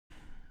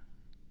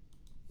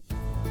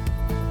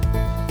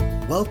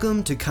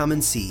Welcome to Come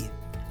and See,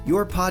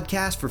 your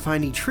podcast for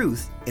finding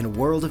truth in a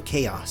world of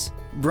chaos.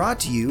 Brought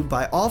to you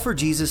by All for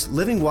Jesus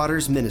Living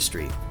Waters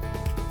Ministry.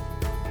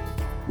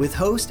 With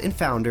host and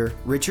founder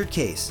Richard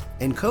Case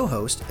and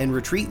co-host and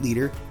retreat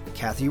leader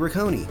Kathy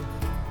Riccone.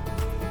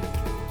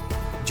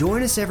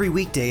 Join us every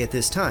weekday at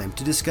this time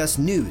to discuss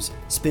news,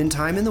 spend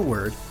time in the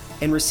Word,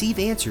 and receive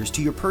answers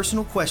to your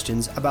personal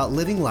questions about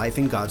living life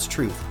in God's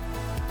truth.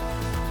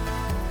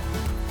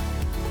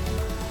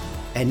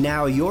 And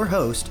now your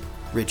host,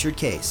 Richard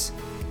Case.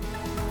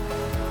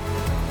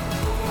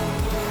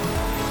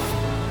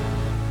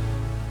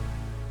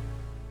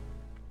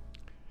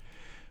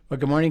 Well,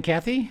 good morning,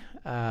 Kathy.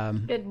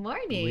 Good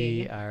morning.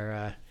 We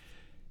are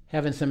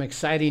having some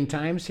exciting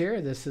times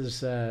here. This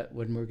is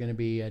when we're going to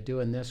be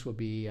doing this will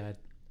be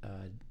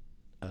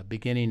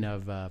beginning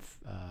of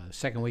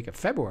second week of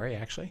February,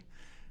 actually,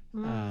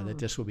 that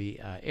this will be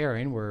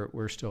airing.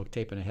 We're still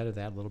taping ahead of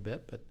that a little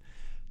bit,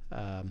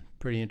 but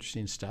pretty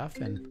interesting stuff.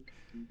 And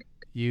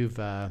you've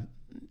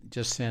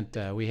just sent,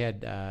 we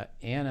had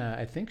Anna,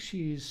 I think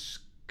she's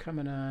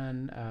coming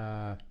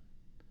on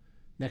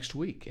next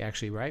week,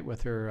 actually, right?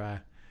 With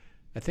her,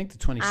 I think the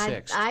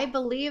 26th. I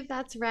believe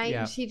that's right. Yeah.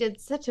 And she did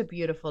such a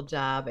beautiful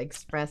job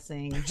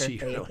expressing her She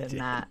faith really in did.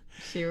 that.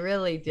 She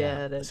really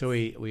did. Yeah. So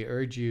we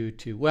urge you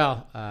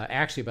to,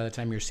 actually, by the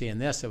time you're seeing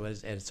this,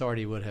 it's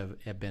already would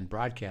have been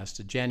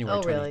broadcasted January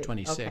Oh, really?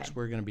 2026. Okay.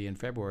 We're going to be in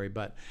February.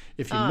 But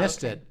if you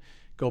missed it,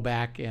 go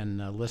back and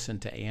listen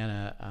to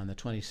Anna on the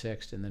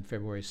 26th and then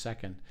February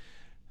 2nd.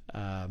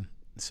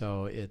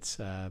 So it's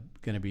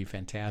going to be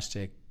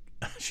fantastic.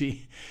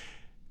 She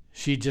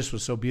just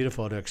was so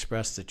beautiful to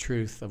express the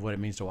truth of what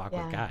it means to walk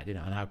with God, and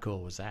how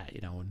cool was that,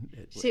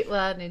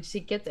 and she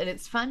gets, and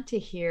it's fun to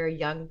hear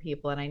young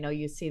people, and I know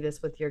you see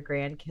this with your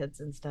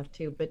grandkids and stuff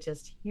too, but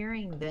just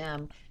hearing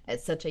them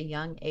at such a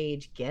young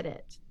age get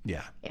it.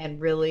 Yeah.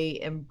 And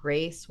really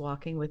embrace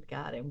walking with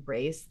God,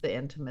 embrace the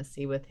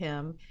intimacy with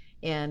Him,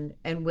 and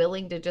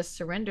willing to just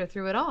surrender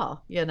through it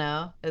all.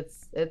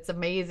 It's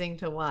amazing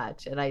to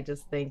watch. And I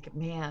just think,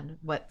 man,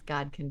 what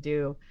God can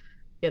do,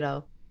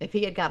 if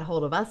He had got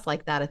hold of us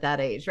like that at that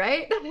age,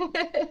 right?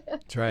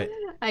 That's right.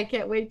 I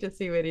can't wait to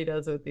see what He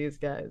does with these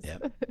guys.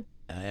 Yep.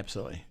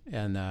 Absolutely.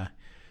 And,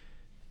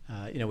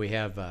 we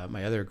have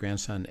my other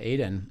grandson,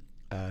 Aiden,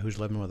 who's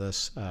living with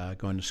us,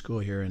 going to school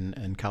here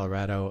in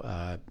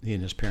Colorado. He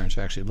and his parents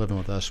are actually living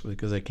with us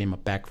because they came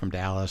up back from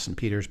Dallas, and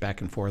Peter's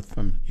back and forth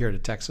from here to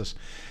Texas.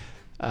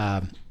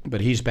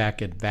 But he's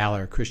back at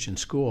Valor Christian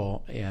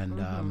School,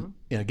 and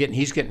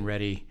he's getting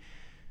ready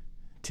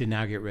to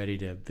now get ready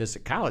to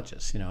visit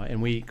colleges,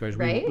 and we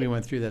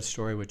went through that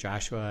story with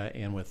Joshua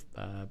and with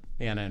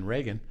Anna and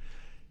Reagan,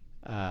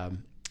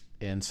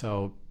 and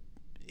so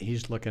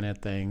he's looking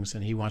at things,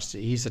 and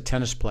he's a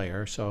tennis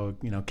player, so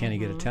can he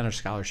get a tennis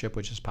scholarship,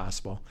 which is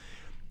possible,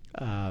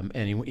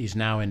 and he's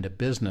now into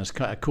business,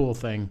 a cool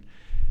thing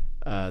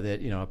that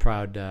a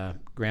proud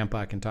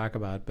grandpa can talk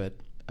about, but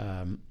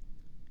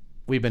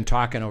we've been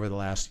talking over the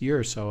last year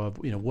or so of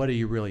what are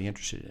you really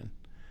interested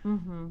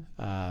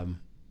in.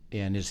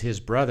 And his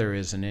brother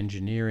is an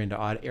engineer into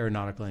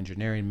aeronautical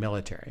engineering,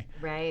 military.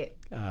 Right.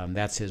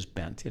 That's his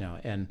bent,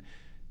 and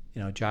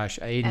Josh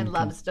Aiden and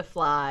loves to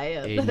fly.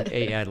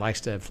 Aiden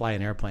likes to fly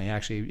an airplane.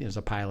 Actually, is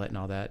a pilot and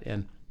all that.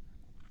 And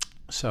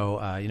so,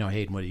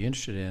 Hayden, what are you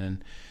interested in?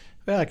 And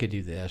I could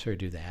do this or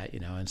do that,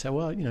 And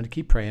so, to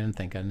keep praying and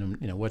thinking,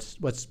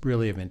 what's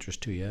really of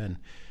interest to you. And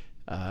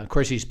of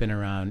course, he's been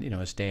around,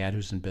 his dad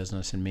who's in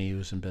business and me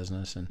who's in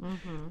business, and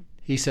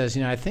he says,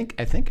 I think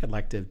I'd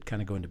like to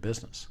kind of go into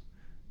business.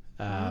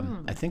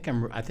 I think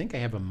I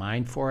have a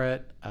mind for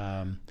it.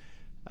 I'm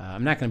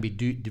not going to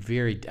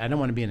be I don't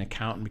want to be an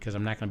accountant because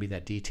I'm not going to be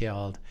that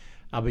detailed.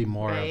 I'll be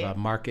more of a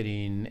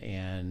marketing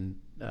and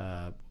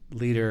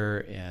leader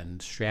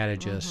and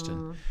strategist.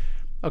 And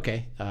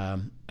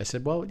I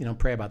said, well,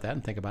 pray about that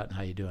and think about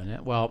how you're doing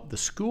it. Well, the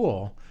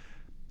school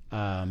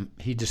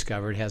he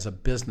discovered has a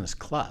business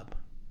club.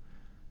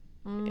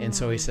 And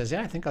so he says,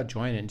 I think I'll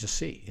join it and just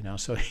see,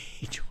 So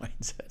he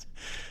joins it.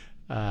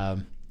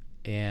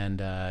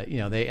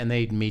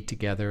 They meet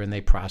together and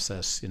they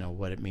process,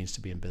 what it means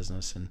to be in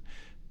business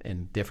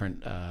and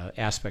different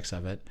aspects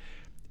of it.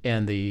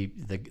 And the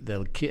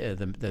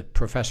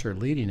professor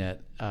leading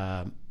it,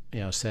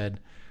 said,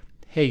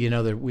 hey,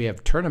 that we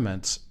have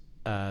tournaments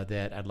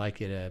that I'd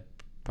like you to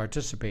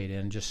participate in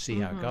and just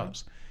see how it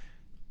goes.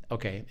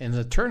 Okay, and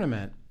the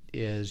tournament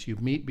is you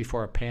meet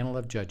before a panel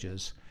of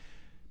judges,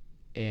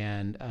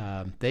 and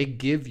they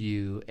give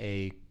you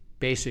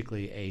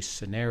basically a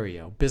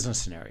business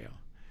scenario.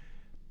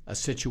 A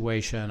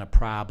situation, a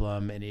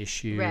problem, an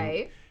issue,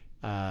 right.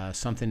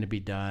 Something to be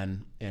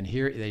done. And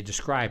here they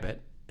describe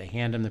it. They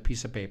hand them the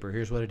piece of paper.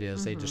 Here's what it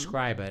is. They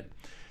describe it.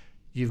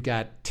 You've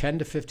got 10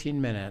 to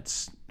 15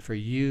 minutes for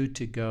you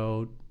to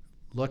go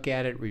look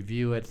at it,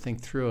 review it,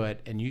 think through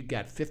it. And you've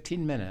got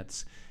 15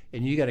 minutes,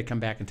 and you got to come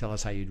back and tell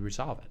us how you'd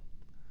resolve it.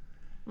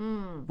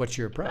 What's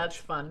your approach? That's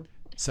fun.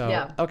 So,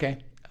 yeah. Okay.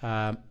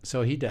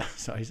 So he does.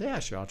 So he said, yeah,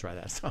 sure, I'll try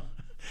that.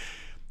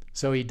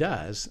 So he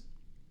does.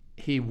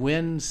 He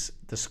wins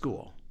the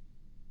school.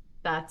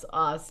 That's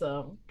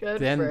awesome. Good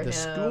Then for the him.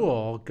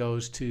 school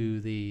goes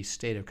to the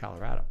state of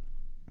Colorado.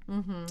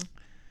 Mm-hmm.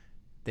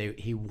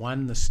 He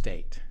won the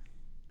state.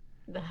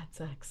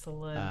 That's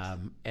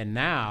excellent. And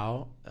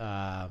now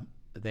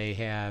they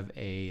have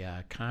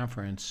a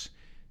conference.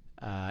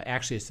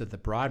 Actually, it's at the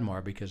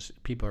Broadmoor because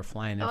people are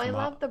flying in I from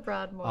love the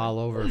Broadmoor. all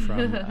over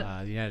from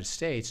the United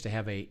States to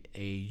have a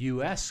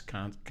U.S.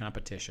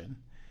 competition.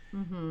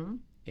 Mm-hmm.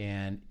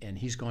 And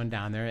he's going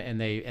down there, and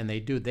they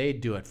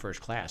do it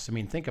first class. I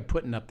mean, think of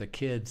putting up the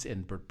kids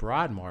in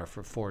Broadmoor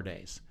for 4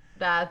 days.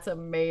 That's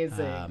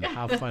amazing.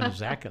 How fun is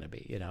that going to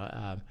be?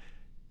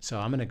 So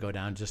I'm going to go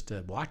down just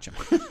to watch him.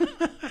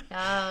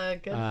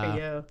 Good for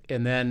you.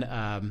 And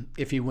then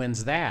if he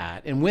wins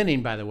that, and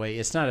winning, by the way,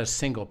 it's not a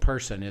single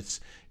person.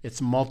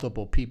 It's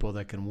multiple people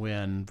that can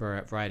win for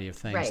a variety of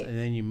things. Right. And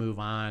then you move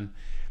on.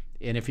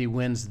 And if he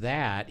wins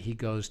that, he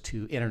goes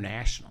to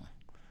international.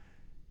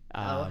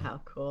 How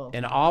cool.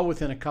 And all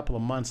within a couple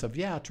of months of,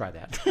 I'll try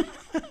that.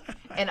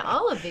 And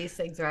all of these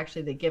things are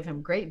actually, they give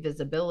him great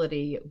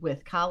visibility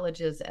with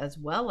colleges as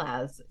well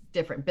as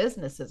different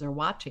businesses are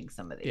watching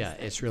some of these things.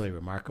 It's really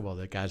remarkable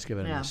that God's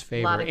given him this A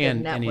favor, lot of good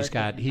and he's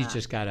networking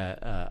just got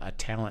a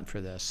talent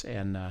for this,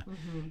 and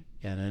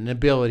an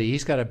ability.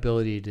 He's got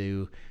ability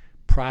to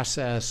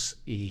process.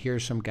 He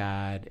hears from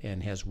God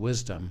and has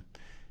wisdom,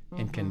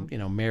 and can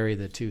marry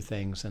the two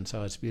things, and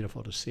so it's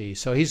beautiful to see.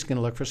 So he's going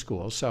to look for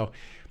schools. So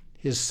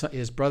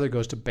his brother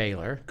goes to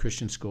Baylor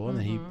Christian School, and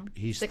then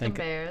he's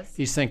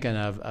thinking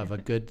of a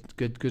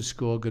good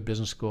school, good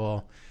business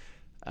school.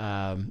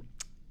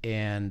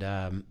 And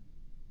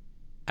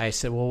I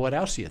said, well, what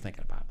else are you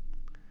thinking about?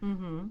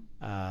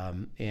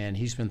 Mm-hmm. And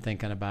he's been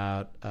thinking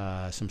about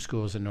some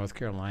schools in North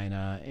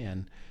Carolina,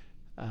 and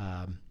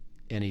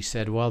he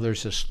said, well,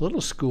 there's this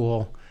little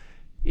school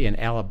in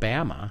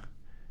Alabama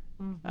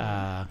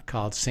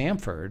called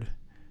Samford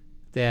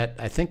that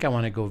I think I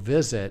want to go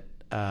visit.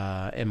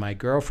 And my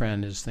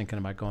girlfriend is thinking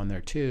about going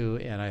there too,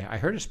 and I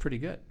heard it's pretty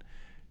good.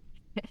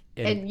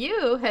 And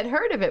you had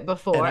heard of it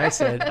before. And I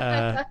said,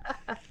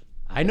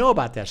 I know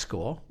about that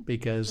school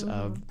because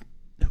of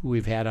who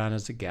we've had on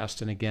as a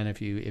guest. And again,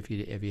 if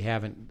you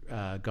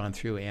haven't gone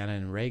through Anna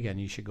and Reagan,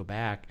 you should go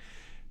back.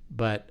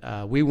 But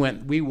we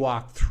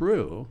walked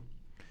through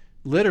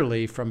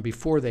literally from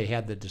before they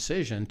had the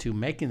decision to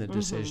making the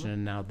decision,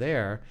 and now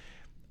there,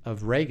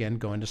 of Reagan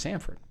going to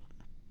Samford.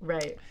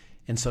 Right.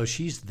 And so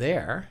she's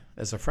there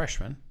as a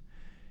freshman,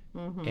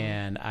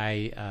 and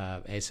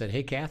I said,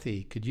 "Hey,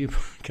 Kathy, could you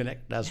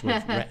connect us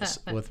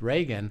with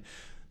Reagan,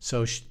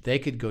 so they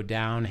could go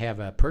down, have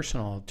a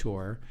personal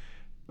tour,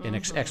 an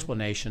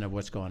explanation of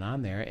what's going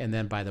on there, and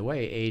then, by the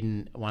way,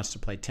 Aiden wants to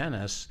play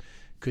tennis.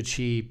 Could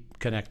she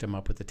connect him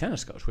up with the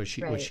tennis coach?" Which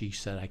she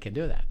said, "I can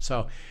do that."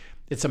 So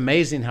it's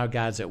amazing how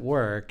God's at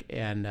work,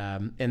 and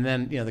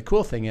then the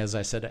cool thing is,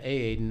 I said,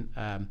 "Hey,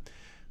 Aiden,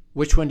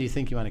 which one do you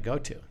think you want to go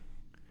to?"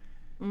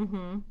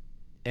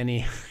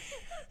 And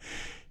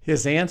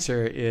his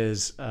answer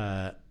is,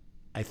 I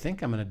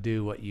think I'm going to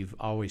do what you've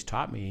always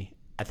taught me.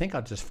 I think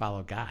I'll just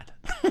follow God.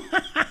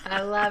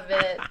 I love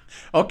it.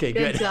 Okay,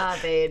 good. Good job,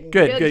 Aiden.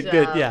 Good.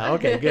 Job. Yeah,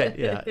 okay, good.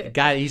 Yeah,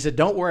 God. He said,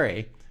 "Don't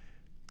worry.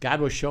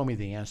 God will show me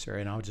the answer,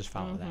 and I'll just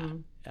follow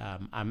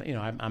that." I'm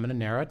going to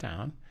narrow it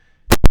down.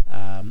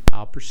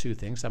 I'll pursue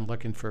things. I'm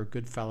looking for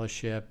good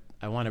fellowship.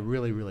 I want a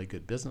really, really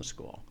good business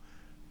school.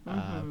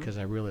 Because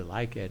I really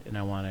like it, and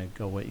I want to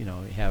go,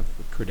 have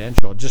a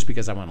credential just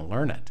because I want to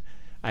learn it.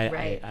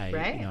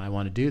 I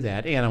want to do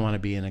that, and I want to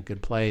be in a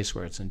good place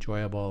where it's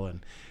enjoyable,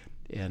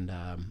 and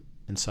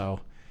so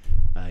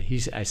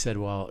I said,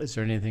 well, is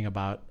there anything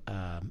about?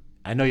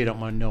 I know you don't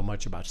want to know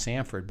much about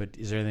Samford, but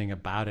is there anything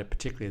about it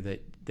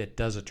particularly that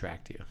does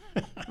attract you?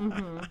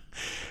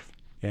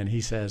 And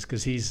he says,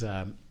 because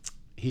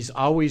he's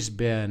always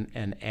been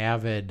an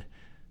avid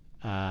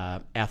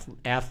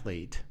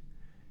athlete.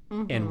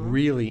 And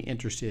really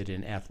interested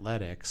in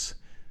athletics.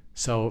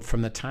 So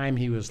from the time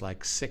he was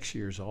like 6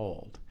 years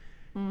old,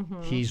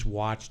 he's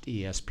watched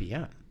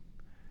ESPN.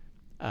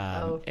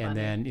 And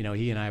then,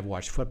 he and I have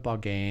watched football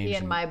games. He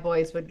and my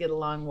boys would get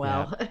along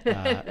well.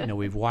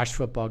 We've watched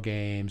football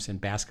games and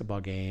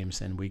basketball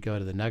games, and we go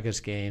to the Nuggets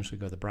games, we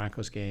go to the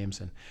Broncos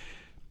games. And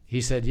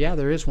he said, yeah,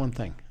 there is one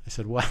thing. I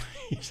said, what?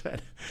 He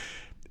said,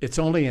 it's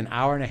only an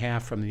hour and a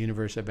half from the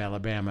University of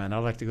Alabama, and I'd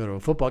like to go to a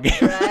football game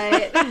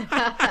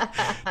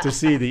to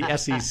see the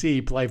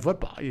SEC play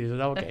football. He said,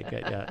 okay,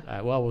 good.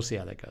 Yeah. Well, we'll see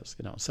how that goes.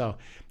 So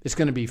it's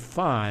going to be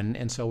fun,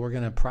 and so I'm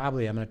going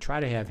to try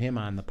to have him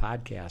on the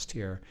podcast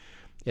here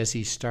as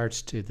he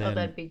starts to then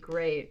that'd be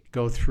great.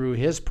 Go through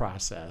his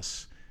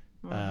process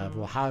of,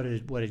 well,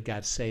 what did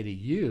God say to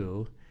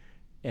you,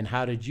 and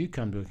how did you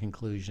come to a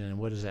conclusion, and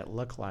what does that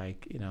look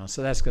like?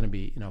 So that's going to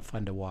be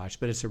fun to watch,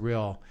 but it's a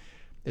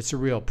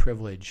real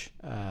privilege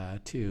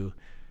to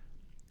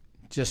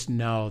just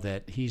know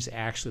that he's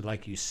actually,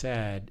 like you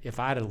said, if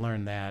I'd have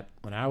learned that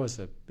when I was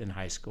in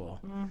high school,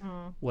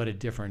 what a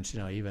difference,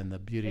 even the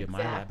beauty of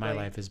my life. My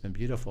life has been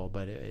beautiful,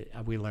 but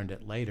we learned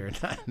it later,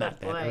 not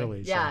that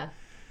early. Yeah.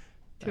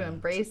 To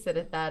embrace it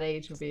at that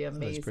age would be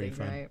amazing, pretty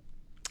fun. right?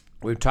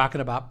 we're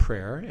talking about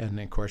prayer, and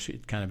of course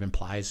it kind of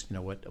implies,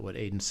 what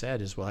Aiden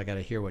said is, well, I got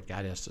to hear what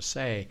God has to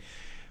say.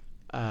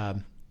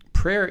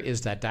 Prayer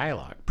is that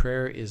dialogue.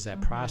 Prayer is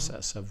that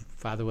process of,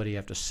 Father, what do you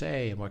have to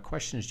say, and what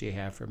questions do you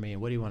have for me,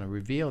 and what do you want to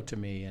reveal to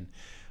me, and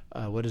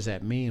what does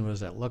that mean? What does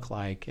that look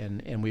like?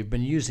 And we've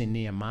been using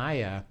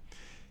Nehemiah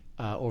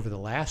over the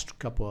last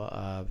couple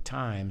of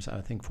times,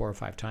 I think 4 or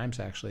 5 times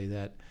actually,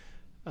 that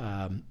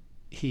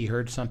he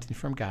heard something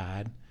from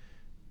God.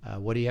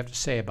 What do you have to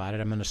say about it?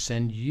 I'm going to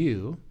send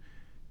you.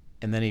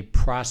 And then he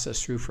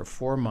processed through for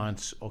 4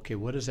 months, okay,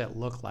 what does that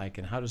look like,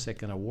 and how is that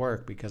going to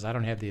work? Because I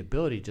don't have the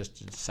ability just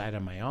to decide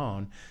on my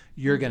own.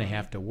 You're going to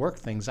have to work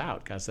things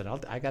out. God said,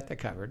 I got that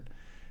covered,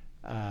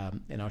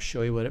 and I'll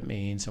show you what it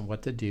means and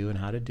what to do and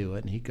how to do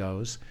it. And he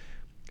goes,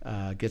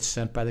 gets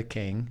sent by the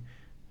king,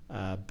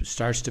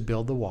 starts to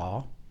build the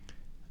wall.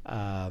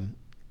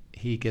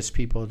 He gets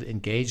people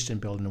engaged in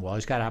building the wall.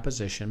 He's got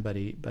opposition, but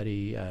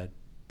he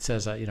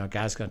says,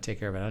 God's going to take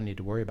care of it. I don't need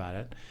to worry about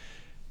it.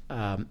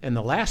 And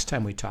the last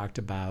time we talked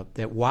about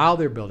that, while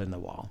they're building the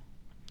wall,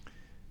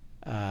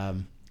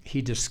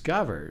 he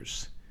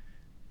discovers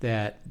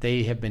that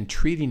they have been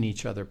treating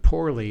each other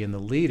poorly, and the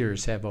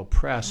leaders have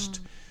oppressed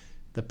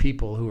the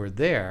people who are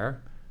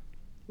there,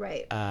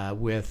 right?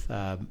 With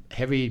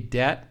heavy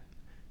debt,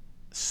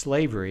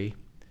 slavery,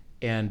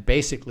 and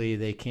basically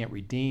they can't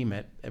redeem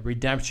it.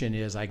 Redemption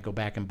is I go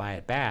back and buy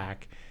it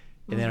back,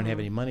 and they don't have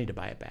any money to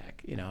buy it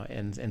back,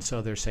 and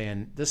so they're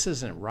saying this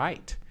isn't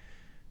right.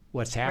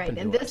 What's happened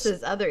to us. And this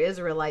is other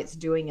Israelites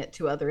doing it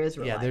to other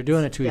Israelites. Yeah, they're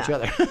doing it to each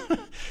other.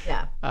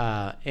 Yeah.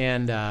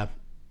 And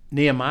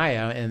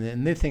Nehemiah,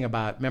 and the thing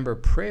about, remember,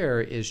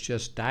 prayer is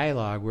just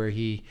dialogue, where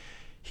he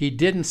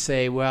didn't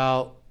say,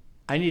 well,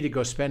 I need to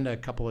go spend a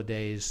couple of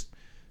days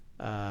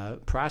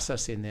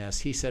processing this.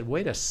 He said,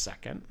 wait a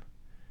second.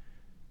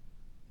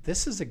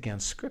 This is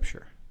against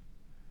Scripture.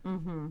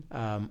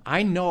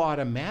 I know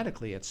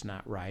automatically it's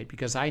not right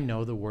because I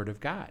know the Word of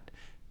God.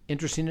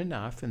 Interesting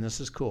enough, and this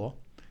is cool,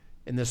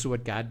 and this is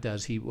what God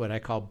does, what I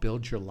call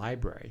build your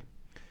library,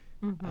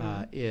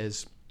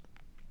 is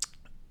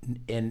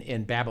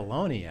in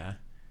Babylonia,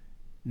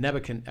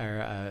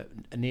 Nehemiah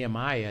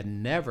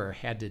never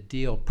had to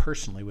deal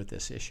personally with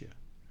this issue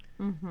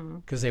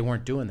because they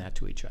weren't doing that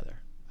to each other,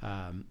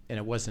 and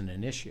it wasn't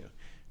an issue.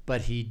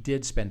 But he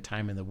did spend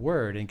time in the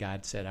Word, and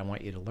God said, I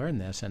want you to learn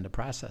this and to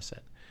process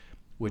it,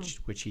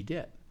 which he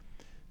did.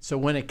 So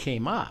when it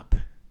came up,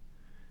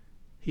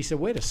 he said,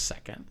 wait a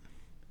second.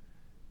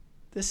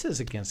 This is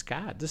against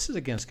God. This is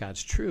against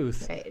God's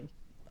truth. Right.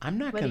 I'm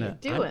not going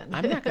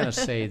to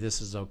say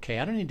this is okay.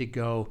 I don't need to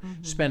go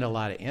spend a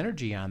lot of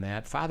energy on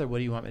that. Father, what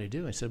do you want me to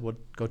do? I said, well,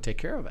 go take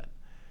care of it.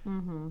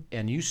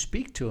 And you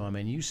speak to them,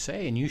 and you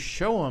say, and you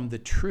show them the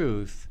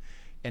truth,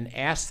 and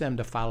ask them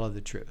to follow the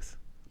truth.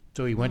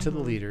 So he went to the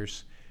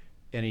leaders,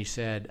 and he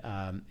said,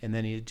 and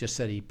then he just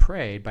said he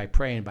prayed by,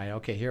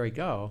 okay, here we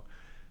go.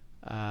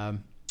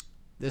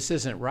 This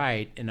isn't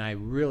right, and I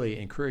really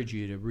encourage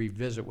you to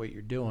revisit what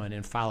you're doing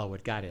and follow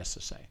what God has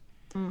to say.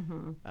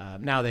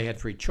 Now they had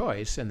free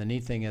choice, and the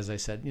neat thing is, I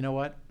said, you know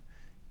what?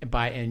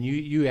 And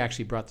you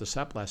actually brought this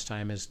up last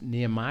time, is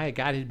Nehemiah.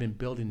 God had been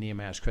building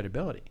Nehemiah's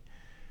credibility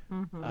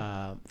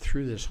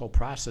through this whole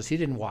process. He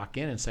didn't walk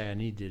in and say, I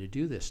need you to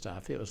do this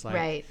stuff. It was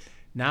like,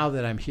 now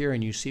that I'm here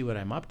and you see what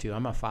I'm up to,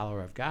 I'm a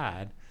follower of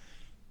God.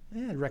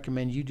 I'd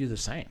recommend you do the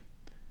same.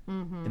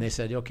 And they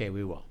said, okay,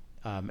 we will.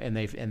 And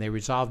they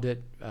resolved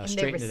it,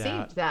 straightened it out. They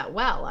received that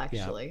well,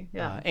 actually.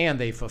 Yeah. And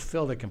they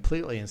fulfilled it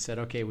completely and said,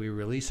 okay, we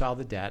release all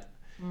the debt,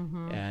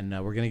 and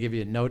we're going to give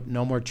you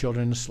no more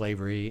children in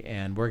slavery,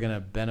 and we're going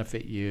to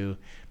benefit you.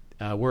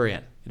 We're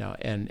in,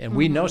 and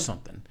we know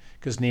something,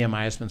 because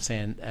Nehemiah's been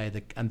saying,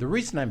 and the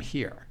reason I'm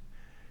here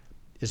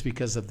is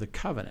because of the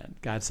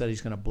covenant. God said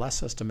he's going to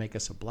bless us to make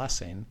us a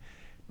blessing,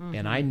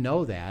 and I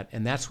know that,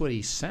 and that's what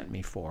he sent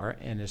me for,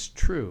 and it's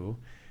true.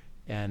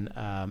 And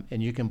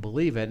you can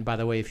believe it. And by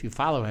the way, if you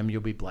follow him,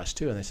 you'll be blessed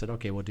too. And they said,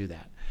 okay, we'll do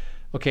that.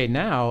 Okay,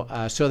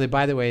 now, so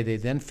they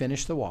then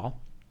finished the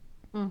wall.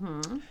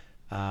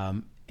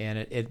 And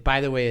it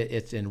by the way,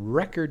 it's in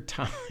record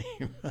time.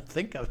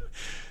 Think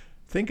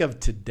of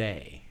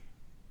today.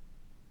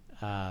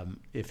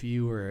 If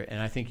you were,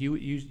 and I think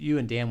you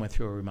and Dan went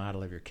through a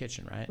remodel of your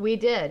kitchen, right? We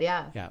did,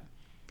 yeah.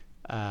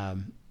 Yeah.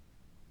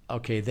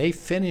 Okay, they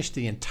finished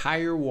the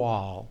entire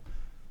wall.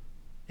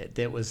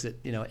 That was,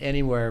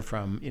 anywhere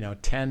from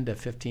 10 to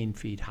 15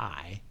 feet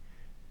high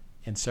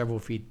and several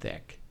feet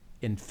thick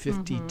in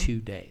 52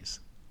 days.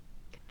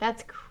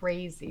 That's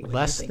crazy.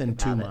 Less than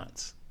 2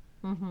 months.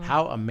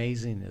 How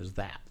amazing is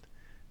that?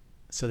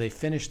 So they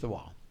finished the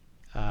wall.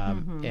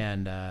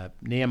 And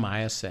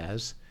Nehemiah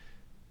says,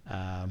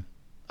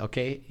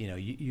 okay,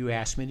 you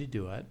asked me to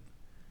do it.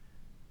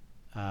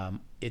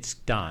 It's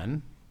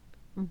done.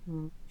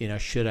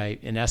 Should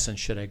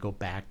I go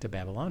back to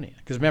Babylonia?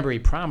 Because remember, he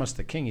promised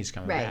the king he's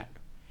coming back.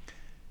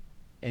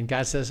 And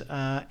God says,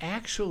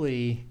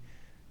 actually,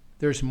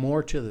 there's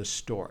more to the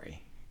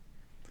story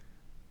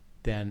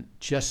than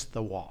just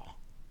the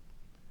wall.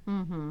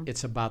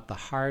 It's about the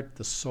heart,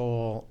 the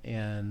soul,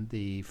 and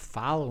the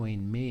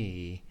following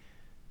me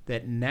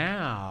that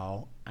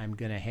now I'm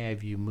going to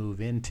have you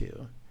move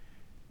into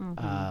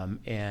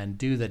and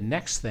do the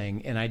next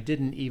thing. And I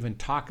didn't even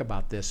talk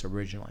about this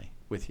originally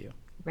with you.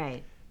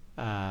 Right.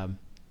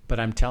 But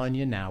I'm telling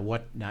you now,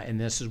 and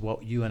this is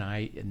what you and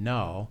I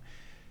know,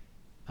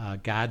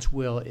 God's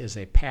will is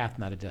a path,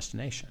 not a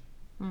destination.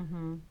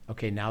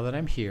 Okay, now that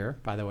I'm here,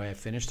 by the way, I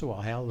finished the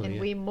wall. Hallelujah. And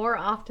we more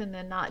often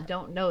than not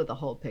don't know the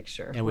whole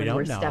picture And when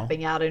we're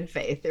stepping out in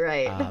faith,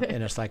 right?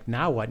 And it's like,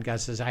 now what? And God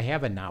says, I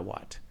have a now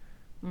what.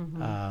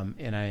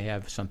 And I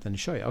have something to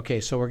show you. Okay,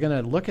 so we're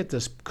going to look at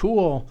this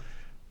cool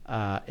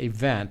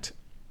event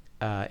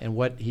and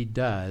what he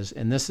does.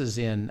 And this is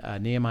in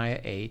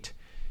Nehemiah 8.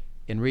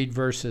 And read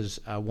verses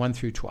 1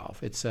 through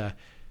 12. It's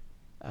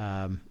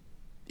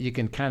you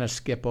can kind of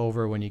skip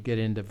over when you get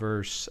into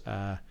verse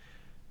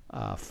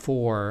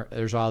 4.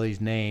 There's all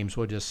these names.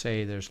 We'll just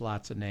say there's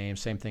lots of names.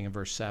 Same thing in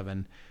verse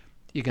 7.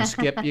 You can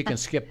skip. You can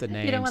skip the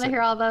names. You don't want to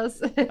hear all those.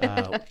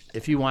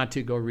 If you want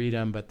to, go read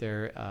them. But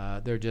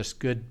they're just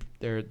good.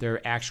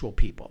 They're actual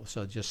people.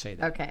 So just say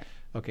that. Okay.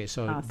 Okay.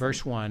 So Awesome.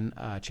 verse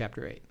 1,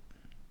 chapter 8.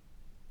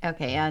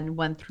 Okay, and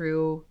 1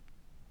 through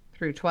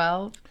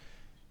 12.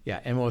 Yeah,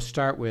 and we'll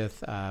start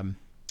with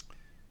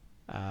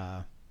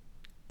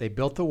they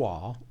built the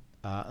wall.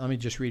 Let me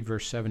just read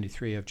verse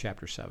 73 of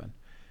chapter 7.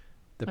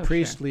 The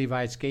priests, sure.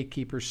 Levites,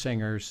 gatekeepers,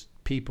 singers,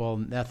 people,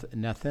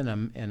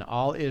 Nethinim, and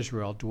all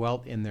Israel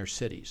dwelt in their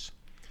cities.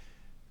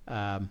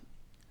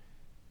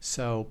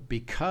 So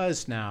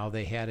because now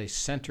they had a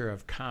center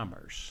of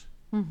commerce,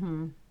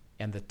 and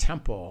the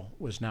temple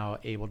was now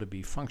able to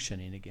be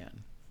functioning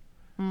again,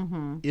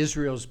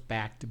 Israel's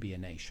back to be a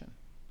nation.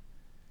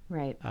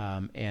 Right.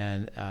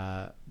 And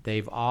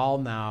they've all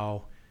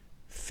now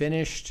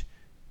finished,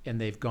 and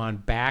they've gone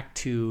back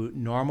to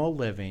normal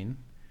living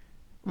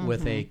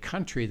with a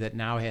country that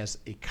now has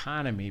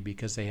economy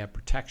because they have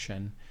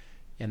protection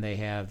and they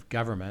have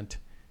government,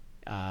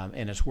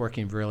 and it's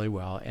working really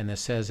well. And it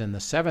says in the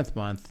 7th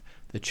month,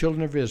 the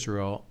children of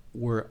Israel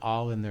were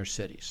all in their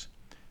cities.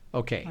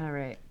 Okay. All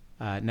right.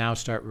 Now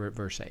start with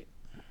verse 8.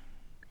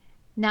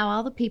 Now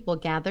all the people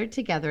gathered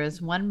together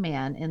as one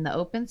man in the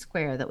open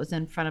square that was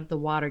in front of the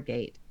water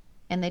gate.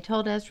 And they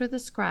told Ezra the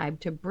scribe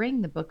to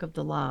bring the book of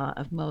the law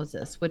of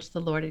Moses, which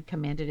the Lord had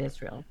commanded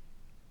Israel.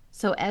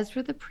 So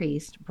Ezra the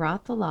priest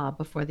brought the law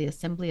before the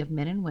assembly of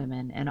men and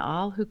women and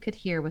all who could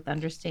hear with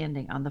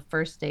understanding on the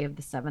 1st day of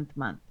the 7th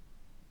month.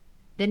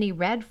 Then he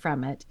read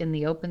from it in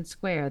the open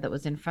square that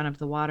was in front of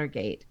the water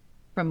gate,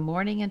 from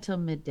morning until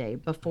midday,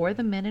 before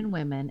the men and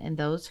women and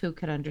those who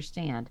could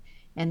understand,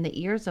 and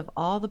the ears of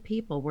all the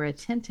people were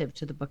attentive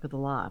to the book of the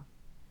law.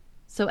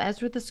 So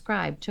Ezra the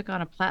scribe took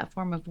on a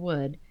platform of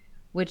wood,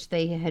 which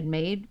they had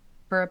made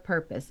for a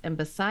purpose, and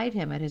beside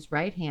him at his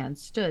right hand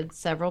stood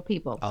several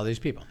people. All these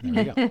people.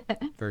 There we go.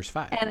 Verse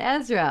 5. And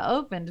Ezra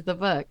opened the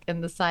book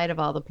in the sight of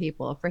all the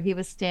people, for he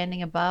was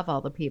standing above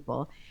all the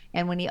people.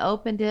 And when he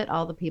opened it,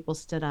 all the people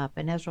stood up,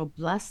 and Ezra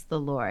blessed the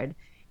Lord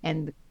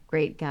and the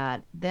great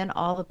God. Then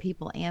all the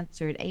people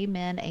answered,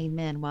 Amen,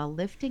 Amen, while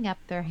lifting up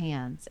their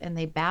hands. And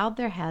they bowed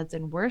their heads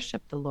and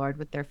worshiped the Lord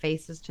with their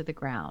faces to the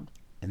ground.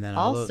 And then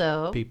all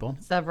also, the people,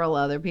 several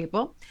other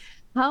people,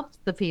 helped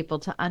the people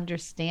to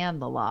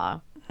understand the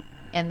law.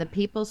 And the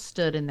people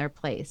stood in their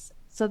place.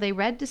 So they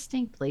read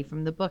distinctly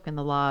from the book and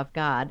the law of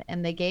God,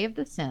 and they gave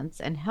the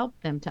sense and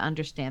helped them to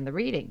understand the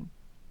reading.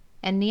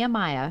 And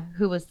Nehemiah,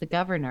 who was the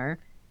governor,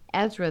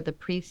 Ezra the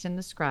priest and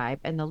the scribe,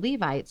 and the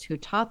Levites who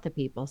taught the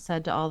people,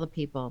 said to all the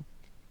people,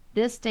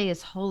 This day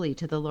is holy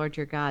to the Lord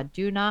your God.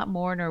 Do not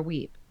mourn or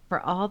weep. For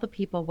all the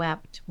people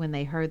wept when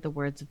they heard the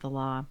words of the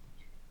law.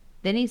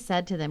 Then he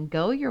said to them,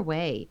 Go your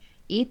way.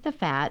 Eat the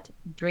fat,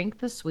 drink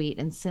the sweet,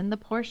 and send the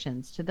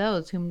portions to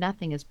those whom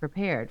nothing is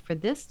prepared, for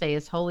this day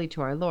is holy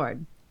to our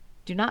Lord.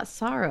 Do not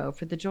sorrow,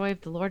 for the joy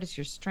of the Lord is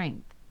your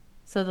strength.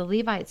 So the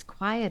Levites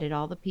quieted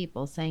all the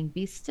people, saying,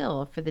 Be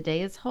still, for the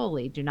day is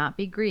holy, do not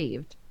be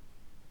grieved.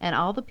 And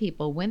all the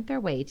people went their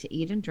way to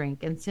eat and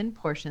drink and send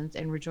portions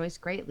and rejoice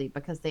greatly,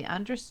 because they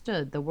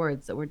understood the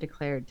words that were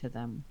declared to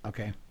them.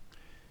 Okay.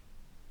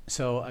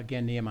 So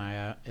again,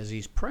 Nehemiah, as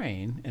he's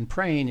praying, and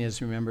praying is,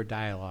 remember,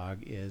 dialogue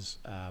is,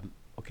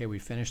 okay, we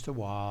finished the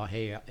wall.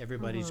 Hey,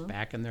 everybody's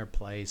back in their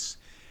place.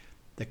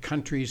 The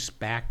country's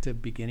back to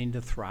beginning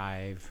to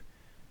thrive.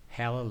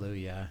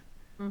 Hallelujah.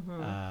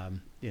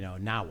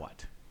 Now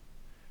what?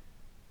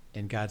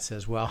 And God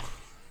says, well,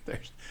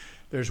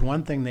 there's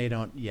one thing they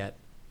don't yet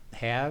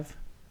have.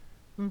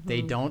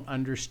 They don't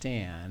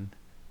understand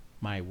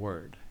my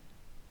word.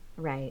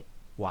 Right.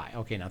 Why?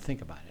 Okay, now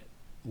think about it.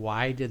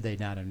 Why did they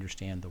not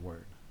understand the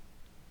word?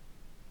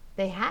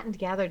 They hadn't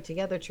gathered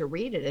together to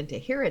read it and to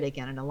hear it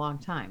again in a long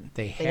time.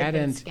 They had been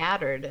hadn't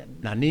scattered.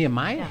 And now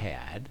Nehemiah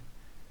had,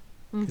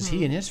 because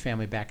he and his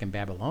family back in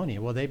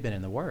Babylonia, well, they've been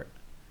in the word.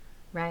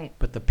 Right.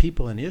 But the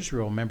people in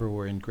Israel, remember,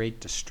 were in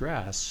great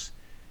distress.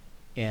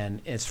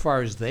 And as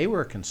far as they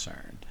were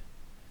concerned,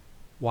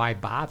 why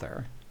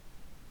bother?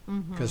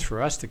 Because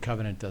for us, the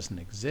covenant doesn't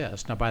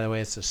exist. Now, by the way,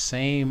 it's the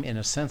same, in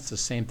a sense, the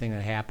same thing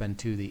that happened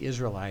to the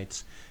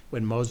Israelites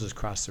when Moses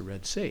crossed the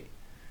Red Sea.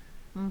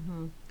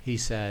 He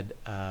said,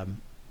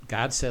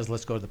 God says,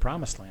 let's go to the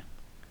promised land.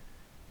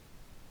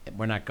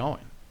 We're not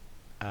going.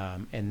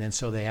 And then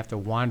so they have to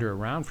wander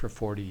around for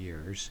 40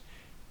 years.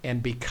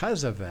 And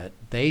because of it,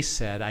 they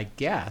said, I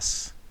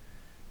guess,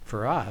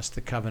 for us, the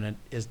covenant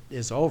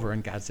is over.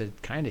 And God said,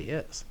 it kind of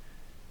is.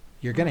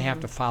 You're going to have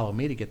to follow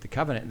me to get the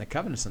covenant. And the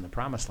covenant's in the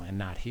promised land,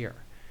 not here.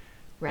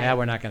 Right. Yeah,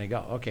 we're not going to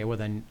go. Okay, well,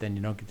 then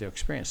you don't get to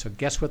experience. So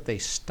guess what they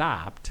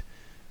stopped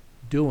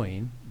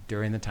doing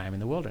during the time in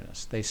the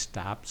wilderness? They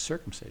stopped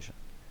circumcision.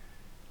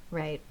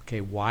 Right.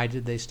 Okay, why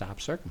did they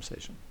stop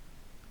circumcision?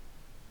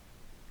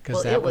 Because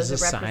Well, that it was a a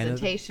sign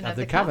representation of of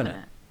the the covenant.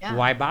 covenant. Yeah.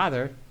 Why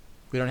bother?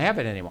 We don't have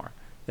it anymore.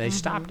 They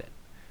stopped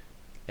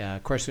it.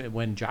 Of course,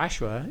 when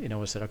Joshua,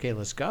 was said, okay,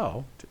 let's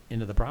go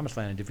into the promised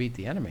land and defeat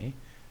the enemy.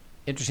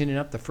 Interesting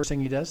enough, the first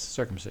thing he does,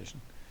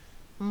 circumcision.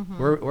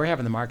 We're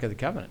having the mark of the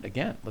covenant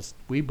again.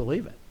 We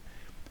believe it.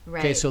 Right.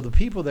 Okay, so the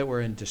people that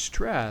were in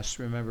distress,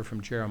 remember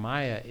from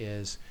Jeremiah,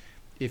 is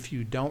if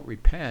you don't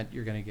repent,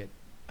 you're going to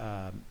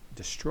get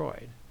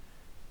destroyed.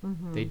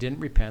 They didn't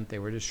repent; they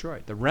were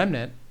destroyed. The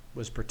remnant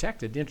was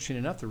protected. Interesting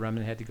enough, the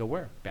remnant had to go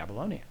where?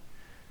 Babylonia.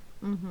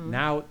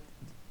 Now,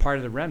 part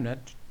of the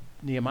remnant,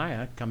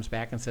 Nehemiah, comes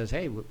back and says,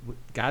 hey,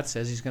 God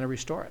says he's going to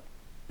restore it.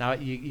 Now,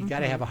 you got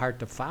to have a heart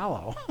to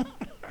follow.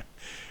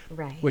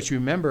 Right. Which,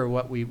 remember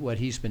what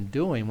he's been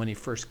doing when he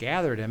first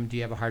gathered him. Do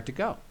you have a heart to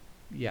go?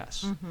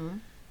 Yes.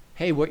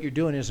 Hey, what you're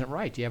doing isn't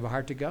right. Do you have a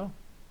heart to go?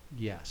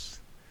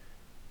 Yes.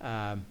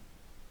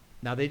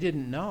 Now, they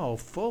didn't know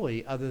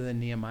fully, other than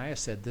Nehemiah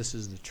said, this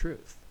is the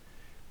truth.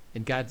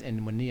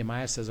 And when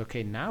Nehemiah says,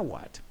 okay, now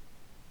what?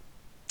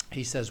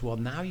 He says, well,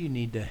 now you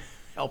need to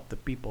help the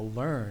people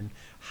learn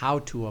how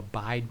to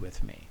abide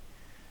with me.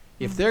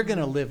 If they're going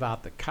to live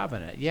out the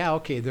covenant, yeah,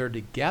 okay, they're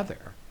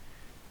together.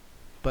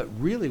 But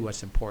really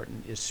what's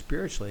important is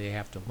spiritually they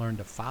have to learn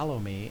to follow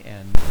me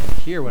and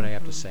hear what I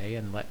have to say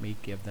and let me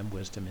give them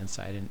wisdom,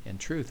 insight, and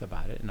truth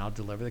about it, and I'll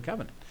deliver the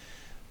covenant.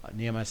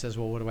 Nehemiah says,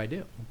 well, what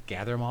do?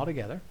 Gather them all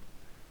together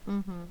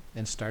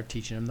and start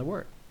teaching them the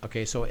word.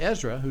 Okay, so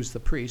Ezra, who's the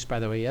priest, by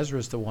the way,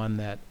 Ezra's the one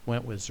that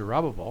went with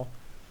Zerubbabel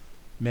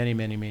many,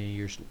 many, many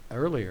years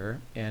earlier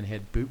and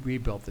had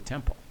rebuilt the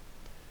temple.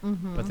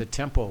 But the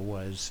temple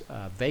was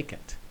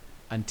vacant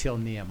until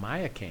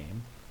Nehemiah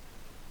came,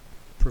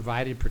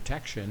 provided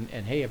protection,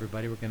 and hey,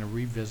 everybody, we're going to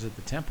revisit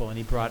the temple. And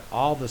he brought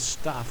all the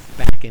stuff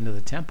back into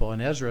the temple.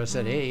 And Ezra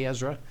said, hey,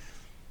 Ezra,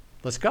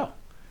 let's go.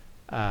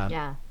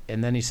 Yeah.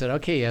 And then he said,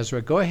 okay,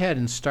 Ezra, go ahead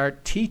and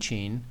start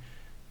teaching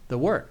the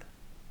word.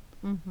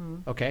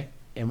 Okay?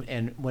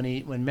 And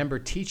when remember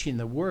teaching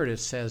the word, it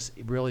says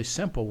really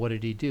simple. What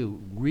did he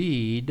do?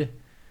 Read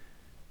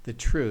the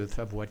truth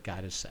of what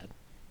God has said.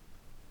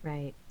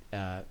 Right.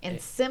 And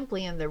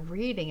simply in the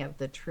reading of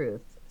the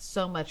truth,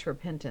 so much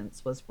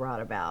repentance was brought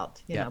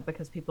about, you know,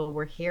 because people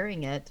were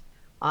hearing it,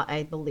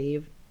 I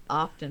believe,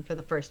 often for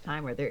the first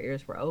time, where their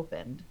ears were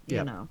opened,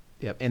 you know.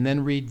 Yep. And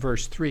then read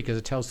verse 3, because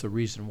it tells the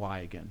reason why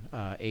again.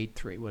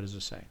 8:3. What does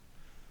it say?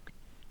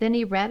 Then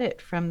he read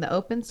it from the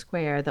open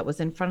square that was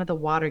in front of the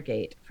water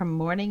gate from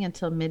morning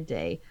until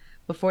midday,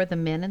 before the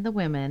men and the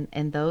women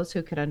and those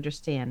who could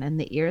understand, and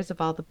the ears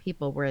of all the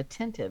people were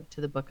attentive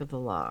to the book of the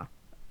law.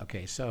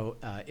 Okay, so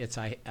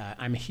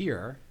I'm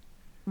here.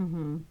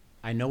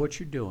 I know what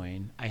you're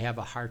doing. I have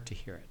a heart to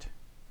hear it.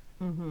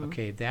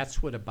 Okay,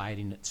 that's what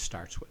abiding it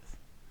starts with.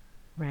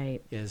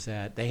 Right. Is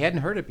that they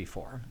hadn't heard it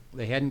before.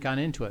 They hadn't gone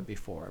into it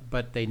before,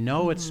 but they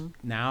know it's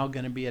now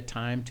going to be a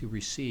time to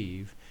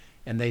receive.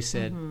 And they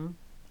said,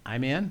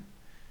 I'm in,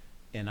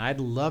 and I'd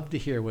love to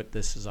hear what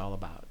this is all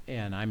about.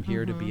 And I'm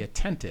here to be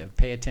attentive,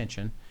 pay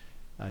attention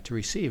to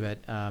receive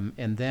it.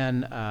 And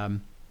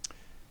then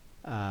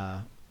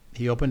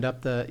he opened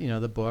up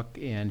the book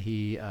and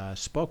he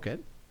spoke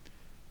it.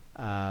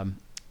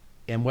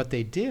 And what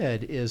they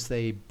did is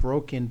they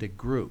broke into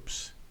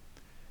groups.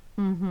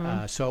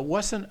 So it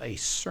wasn't a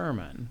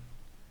sermon.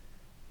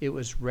 It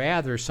was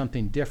rather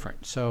something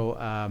different.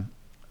 So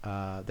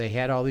they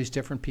had all these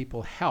different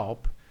people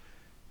help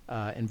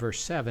in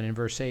verse 7. In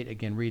verse 8,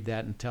 again, read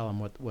that and tell them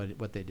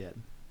what they did.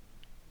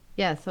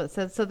 Yeah, so it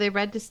says, so they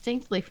read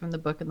distinctly from the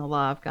book and the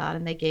law of God,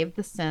 and they gave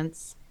the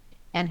sense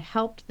and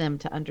helped them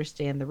to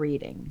understand the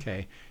reading.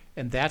 Okay,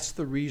 and that's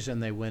the reason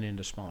they went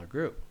into smaller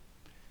group.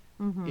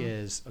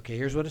 Is, okay,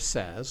 here's what it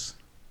says.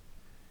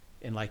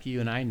 And like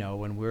you and I know,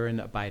 when we're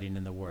abiding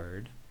in the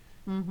Word,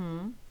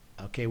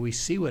 okay, we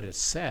see what it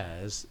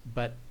says,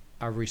 but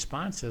our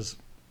response is,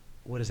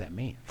 what does that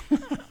mean?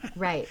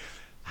 Right.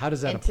 How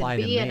does that apply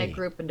to me? And to be in a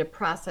group and to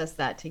process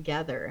that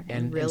together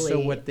and really so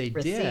what they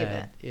receive did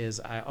it. is,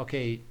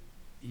 okay,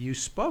 you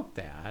spoke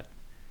that,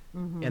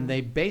 and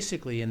they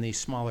basically in these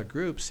smaller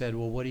groups said,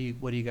 well, what do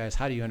you guys,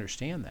 how do you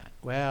understand that?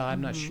 Well, I'm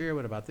not sure.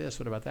 What about this?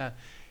 What about that?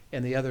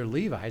 And the other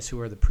Levites,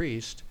 who are the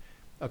priest,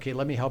 okay,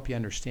 let me help you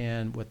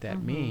understand what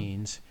that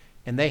means.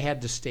 And they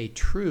had to stay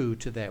true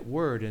to that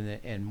word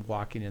and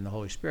walking in the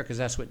Holy Spirit, because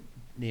that's what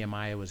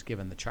Nehemiah was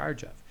given the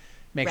charge of.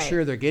 Make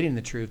sure they're getting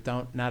the truth,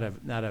 not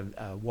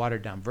a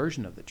watered down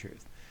version of the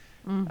truth.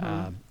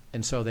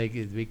 And so they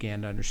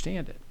began to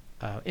understand it.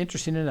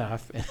 Interesting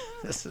enough,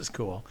 this is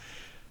cool.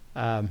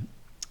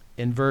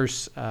 in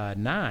verse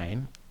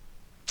 9,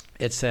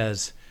 it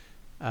says,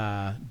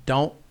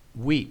 don't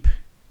weep,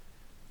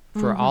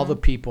 for all the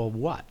people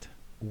what?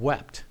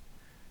 Wept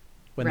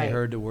when they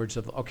heard the words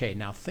of, okay,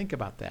 now think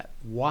about that.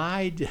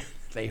 Why did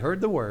they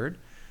heard the word?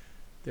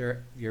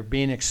 You're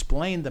being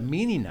explained the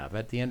meaning of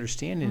it, the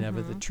understanding of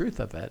it, the truth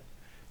of it,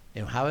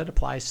 and how it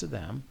applies to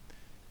them.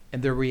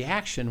 And their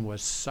reaction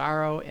was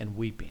sorrow and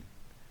weeping.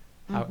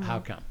 How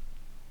come?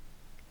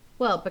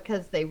 Well,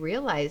 because they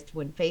realized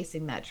when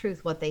facing that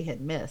truth what they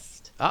had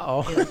missed.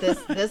 Uh-oh.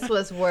 This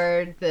was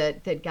word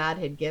that God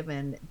had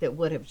given that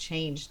would have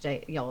changed,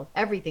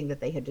 everything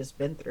that they had just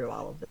been through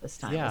all of this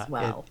time as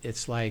well.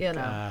 It's like,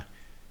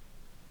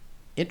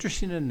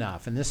 interesting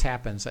enough, and this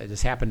happened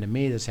to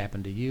me, this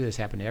happened to you, this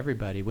happened to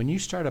everybody. When you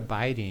start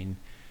abiding,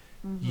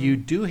 you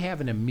do have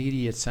an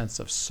immediate sense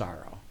of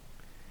sorrow.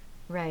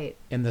 Right.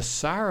 And the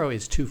sorrow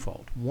is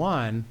twofold.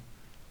 One,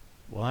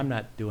 well, I'm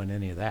not doing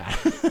any of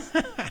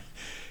that.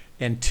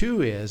 And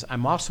two is,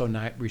 I'm also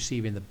not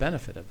receiving the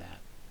benefit of that.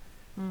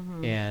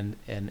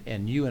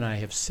 And you and I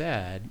have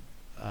said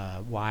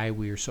why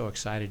we are so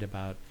excited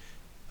about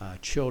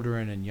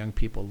children and young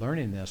people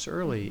learning this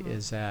early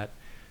is that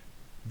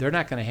they're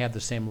not going to have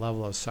the same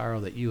level of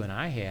sorrow that you and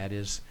I had.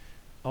 If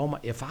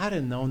I'd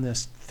have known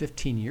this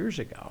 15 years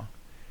ago,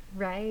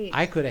 right,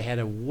 I could have had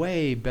a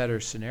way better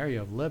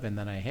scenario of living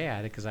than I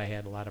had, because I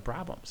had a lot of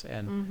problems.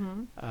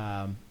 And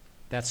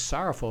that's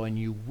sorrowful, and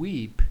you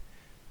weep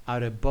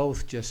out of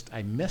both just,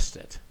 I missed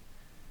it.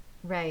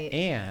 Right.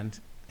 And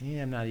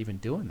I'm not even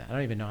doing that. I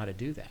don't even know how to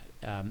do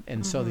that.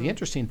 And so the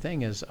interesting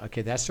thing is,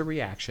 okay, that's the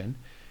reaction.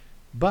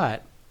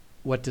 But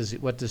what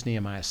does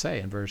Nehemiah say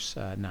in verse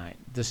 9?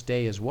 This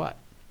day is what?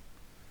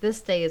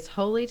 This day is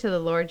holy to the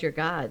Lord your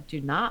God. Do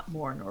not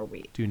mourn or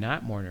weep. Do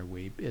not mourn or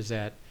weep. Is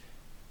that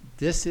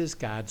this is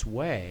God's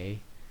way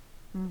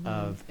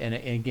of, and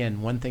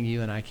again, one thing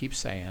you and I keep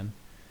saying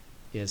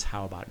is,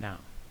 how about now?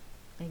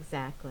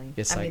 Exactly.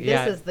 It's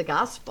this is the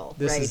gospel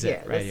this right is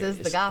here. It, right this here. is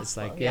the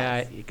gospel. It's like,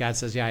 yes. God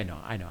says, I know.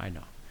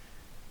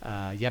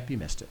 Yep, you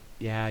missed it.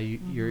 Yeah,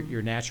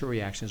 your natural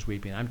reaction is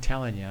weeping. I'm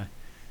telling you,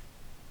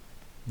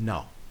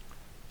 no.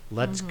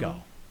 Let's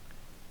go.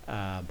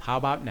 How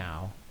about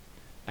now?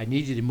 I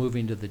need you to move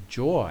into the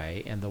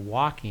joy and the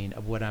walking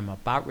of what I'm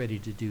about ready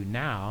to do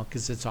now,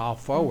 because it's all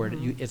forward.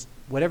 It's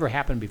whatever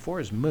happened before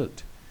is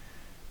moot.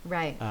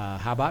 Right.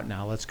 How about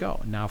now? Let's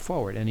go. Now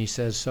forward. And he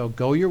says, so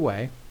go your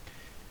way.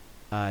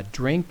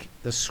 Drink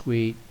the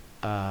sweet.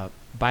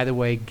 By the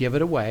way, give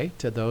it away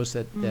to those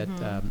that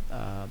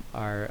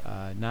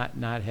are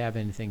not have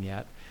anything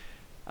yet.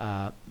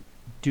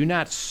 Do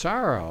not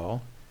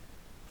sorrow,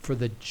 for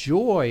the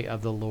joy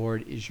of the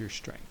Lord is your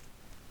strength.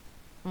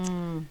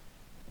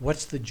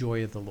 What's the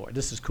joy of the Lord?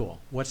 This is cool.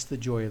 What's the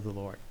joy of the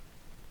Lord?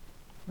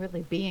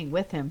 Really being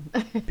with him.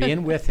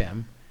 Being with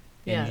him,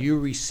 and Yes. you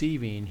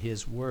receiving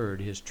his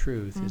word, his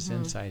truth, his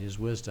insight, his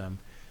wisdom.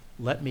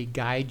 Let me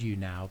guide you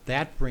now.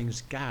 That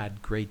brings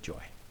God great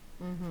joy.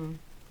 And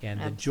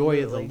the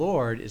joy of the Absolutely.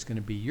 Lord is going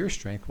to be your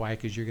strength. Why?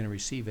 Because you're going to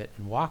receive it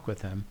and walk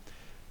with him.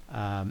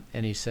 And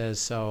he says,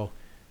 so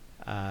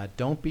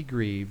don't be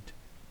grieved,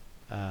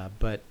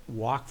 but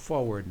walk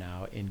forward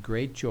now in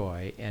great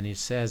joy. And he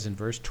says in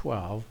verse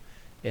 12,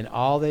 and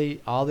all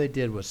they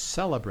did was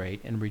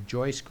celebrate and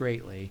rejoice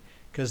greatly,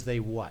 because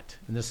they what?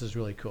 And this is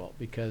really cool,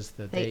 because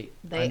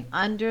They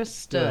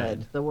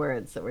understood the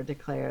words that were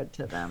declared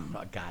to them.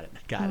 Oh, got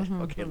it.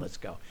 Okay, let's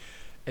go.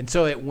 And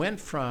so it went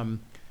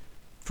from,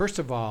 first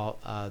of all,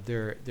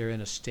 they're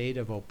in a state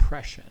of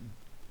oppression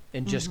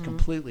and just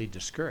completely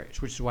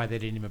discouraged, which is why they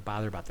didn't even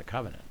bother about the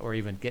covenant or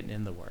even getting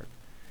in the word.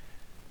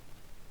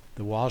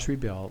 The wall's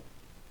rebuilt,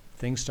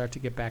 things start to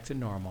get back to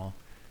normal,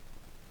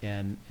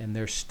 and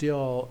they're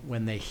still,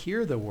 when they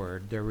hear the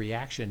word, their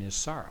reaction is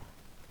sorrow,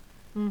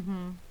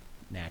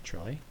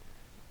 naturally.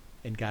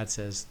 And God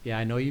says, yeah,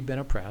 I know you've been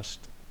oppressed.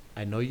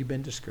 I know you've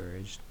been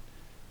discouraged.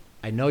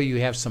 I know you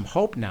have some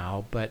hope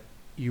now, but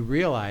you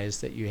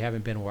realize that you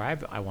haven't been where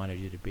I wanted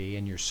you to be,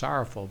 and you're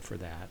sorrowful for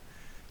that.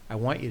 I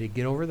want you to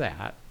get over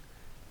that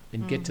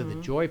and get to the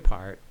joy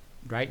part.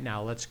 Right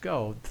now, let's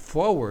go.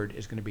 Forward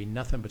is going to be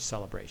nothing but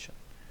celebration.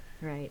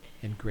 Right.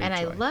 And great And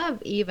joy. I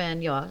love even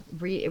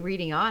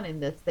reading on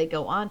in this, they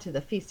go on to the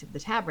Feast of the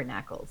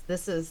Tabernacles.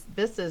 This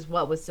is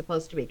what was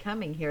supposed to be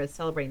coming here, is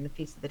celebrating the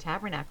Feast of the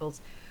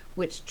Tabernacles,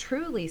 which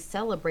truly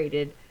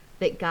celebrated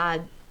that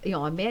God,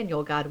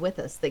 Emmanuel, God with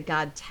us, that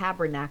God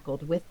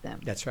tabernacled with them.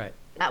 That's right.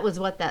 That was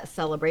what that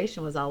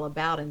celebration was all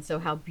about. And so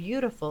how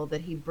beautiful that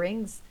he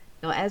brings,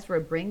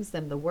 Ezra brings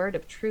them the word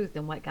of truth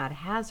and what God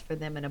has for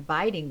them and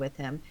abiding with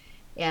him.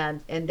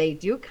 And they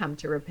do come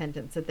to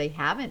repentance that they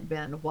haven't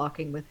been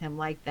walking with him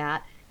like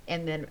that.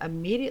 And then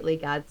immediately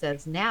God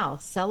says, now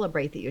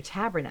celebrate that you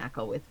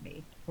tabernacle with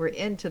me. We're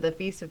into the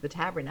Feast of the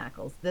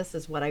Tabernacles. This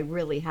is what I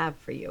really have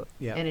for you.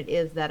 Yep. And it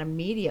is that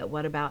immediate,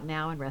 what about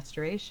now, and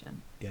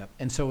restoration. Yep.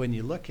 And so when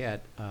you look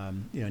at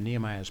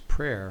Nehemiah's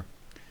prayer,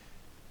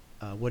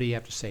 what do you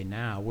have to say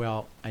now?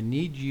 Well, I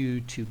need you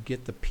to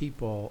get the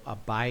people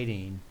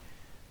abiding,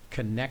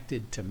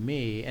 connected to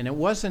me. And it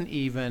wasn't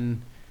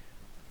even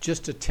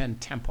just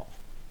attend temple.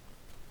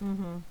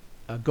 Mm-hmm.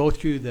 Go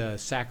through the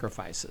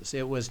sacrifices.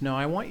 It was, no,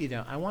 I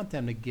want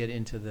them to get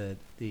into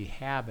the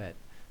habit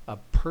of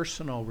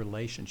personal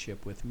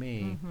relationship with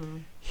me,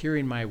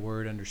 hearing my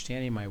word,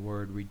 understanding my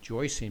word,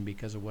 rejoicing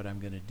because of what I'm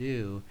going to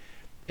do.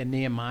 And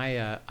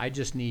Nehemiah, I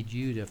just need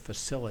you to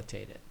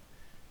facilitate it.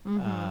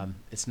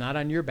 It's not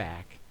on your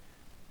back.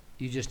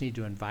 You just need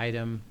to invite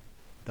them.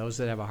 Those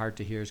that have a heart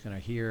to hear is going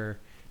to hear.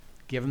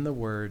 Give them the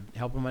word,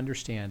 help them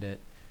understand it,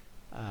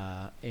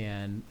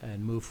 and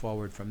move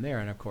forward from there.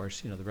 And of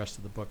course, the rest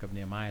of the book of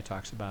Nehemiah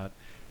talks about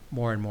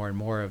more and more and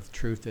more of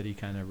truth that he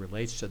kind of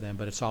relates to them,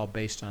 but it's all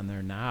based on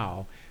their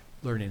now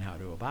learning how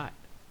to abide.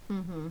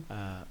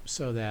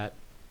 So that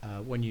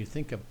when you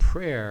think of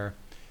prayer,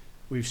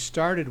 we've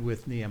started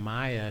with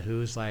Nehemiah,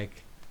 who's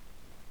like,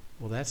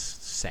 well, that's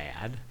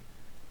sad.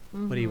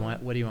 What do you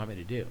want me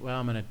to do? Well,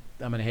 I'm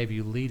gonna have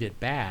you lead it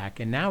back.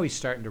 And now he's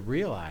starting to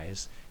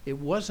realize it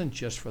wasn't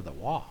just for the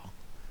wall.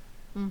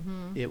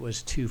 It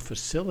was to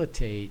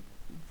facilitate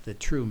the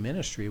true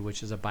ministry,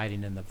 which is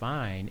abiding in the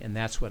vine. And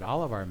that's what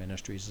all of our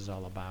ministries is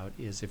all about,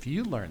 is if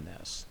you learn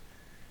this,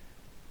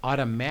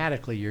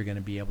 automatically you're going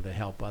to be able to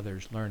help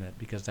others learn it,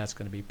 because that's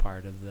going to be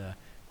part of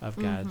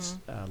God's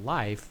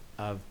life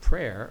of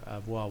prayer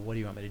of, well, what do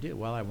you want me to do?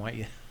 Well, I want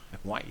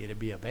you to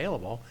be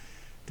available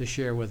to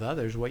share with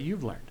others what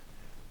you've learned,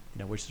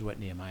 which is what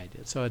Nehemiah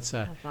did. So it's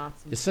That's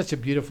awesome. It's such a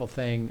beautiful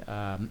thing.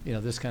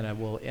 This kind of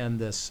will end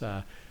this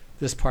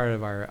part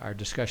of our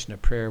discussion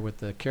of prayer with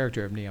the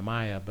character of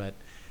Nehemiah, but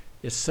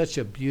it's such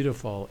a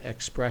beautiful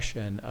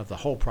expression of the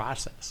whole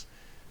process.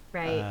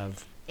 Right.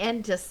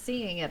 And just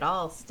seeing it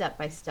all step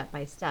by step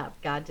by step,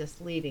 God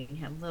just leading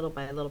him little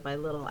by little by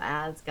little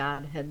as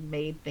God had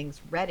made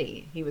things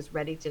ready. He was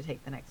ready to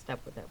take the next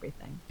step with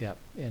everything. Yep.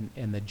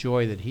 And the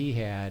joy that he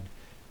had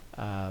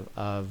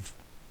of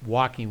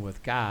walking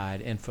with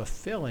God and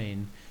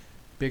fulfilling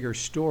bigger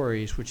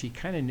stories, which he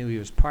kind of knew he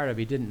was part of.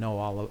 He didn't know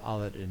all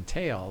that it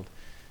entailed,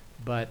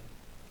 but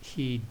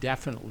he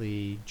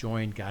definitely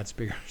joined God's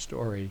bigger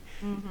story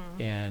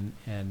and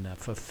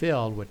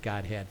fulfilled what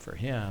God had for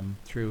him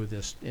through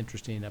this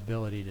interesting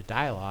ability to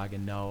dialogue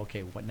and know,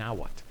 okay, now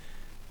what?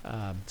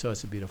 So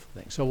it's a beautiful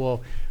thing.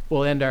 So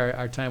we'll end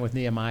our time with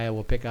Nehemiah.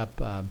 We'll pick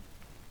up, I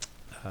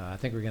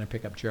think we're going to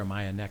pick up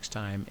Jeremiah next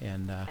time,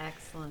 and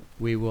excellent.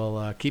 We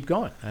will keep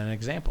going on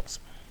examples.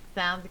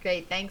 Sounds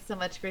great. Thanks so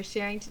much for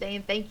sharing today,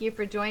 and thank you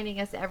for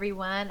joining us,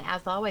 everyone.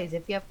 As always,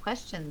 if you have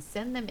questions,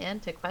 send them in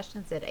to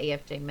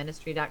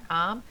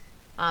questions@afjministry.com.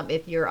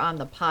 If you're on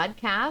the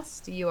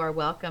podcast, you are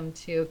welcome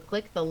to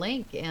click the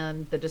link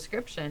in the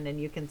description, and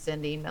you can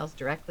send emails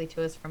directly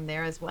to us from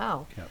there as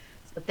well. Yep.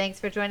 So thanks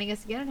for joining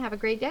us again, and have a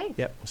great day.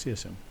 Yep, we'll see you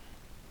soon.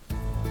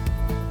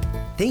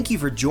 Thank you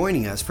for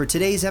joining us for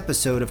today's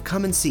episode of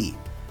Come and See,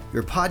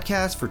 your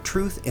podcast for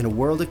truth in a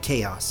world of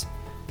chaos.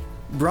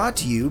 Brought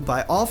to you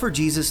by All for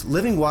Jesus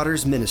Living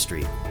Waters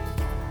Ministry.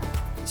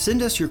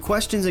 Send us your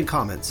questions and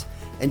comments,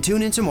 and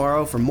tune in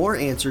tomorrow for more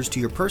answers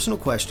to your personal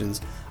questions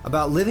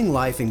about living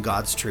life in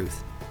God's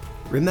truth.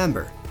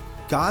 Remember,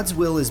 God's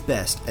will is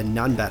best and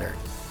none better.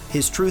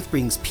 His truth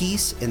brings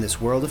peace in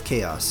this world of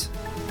chaos.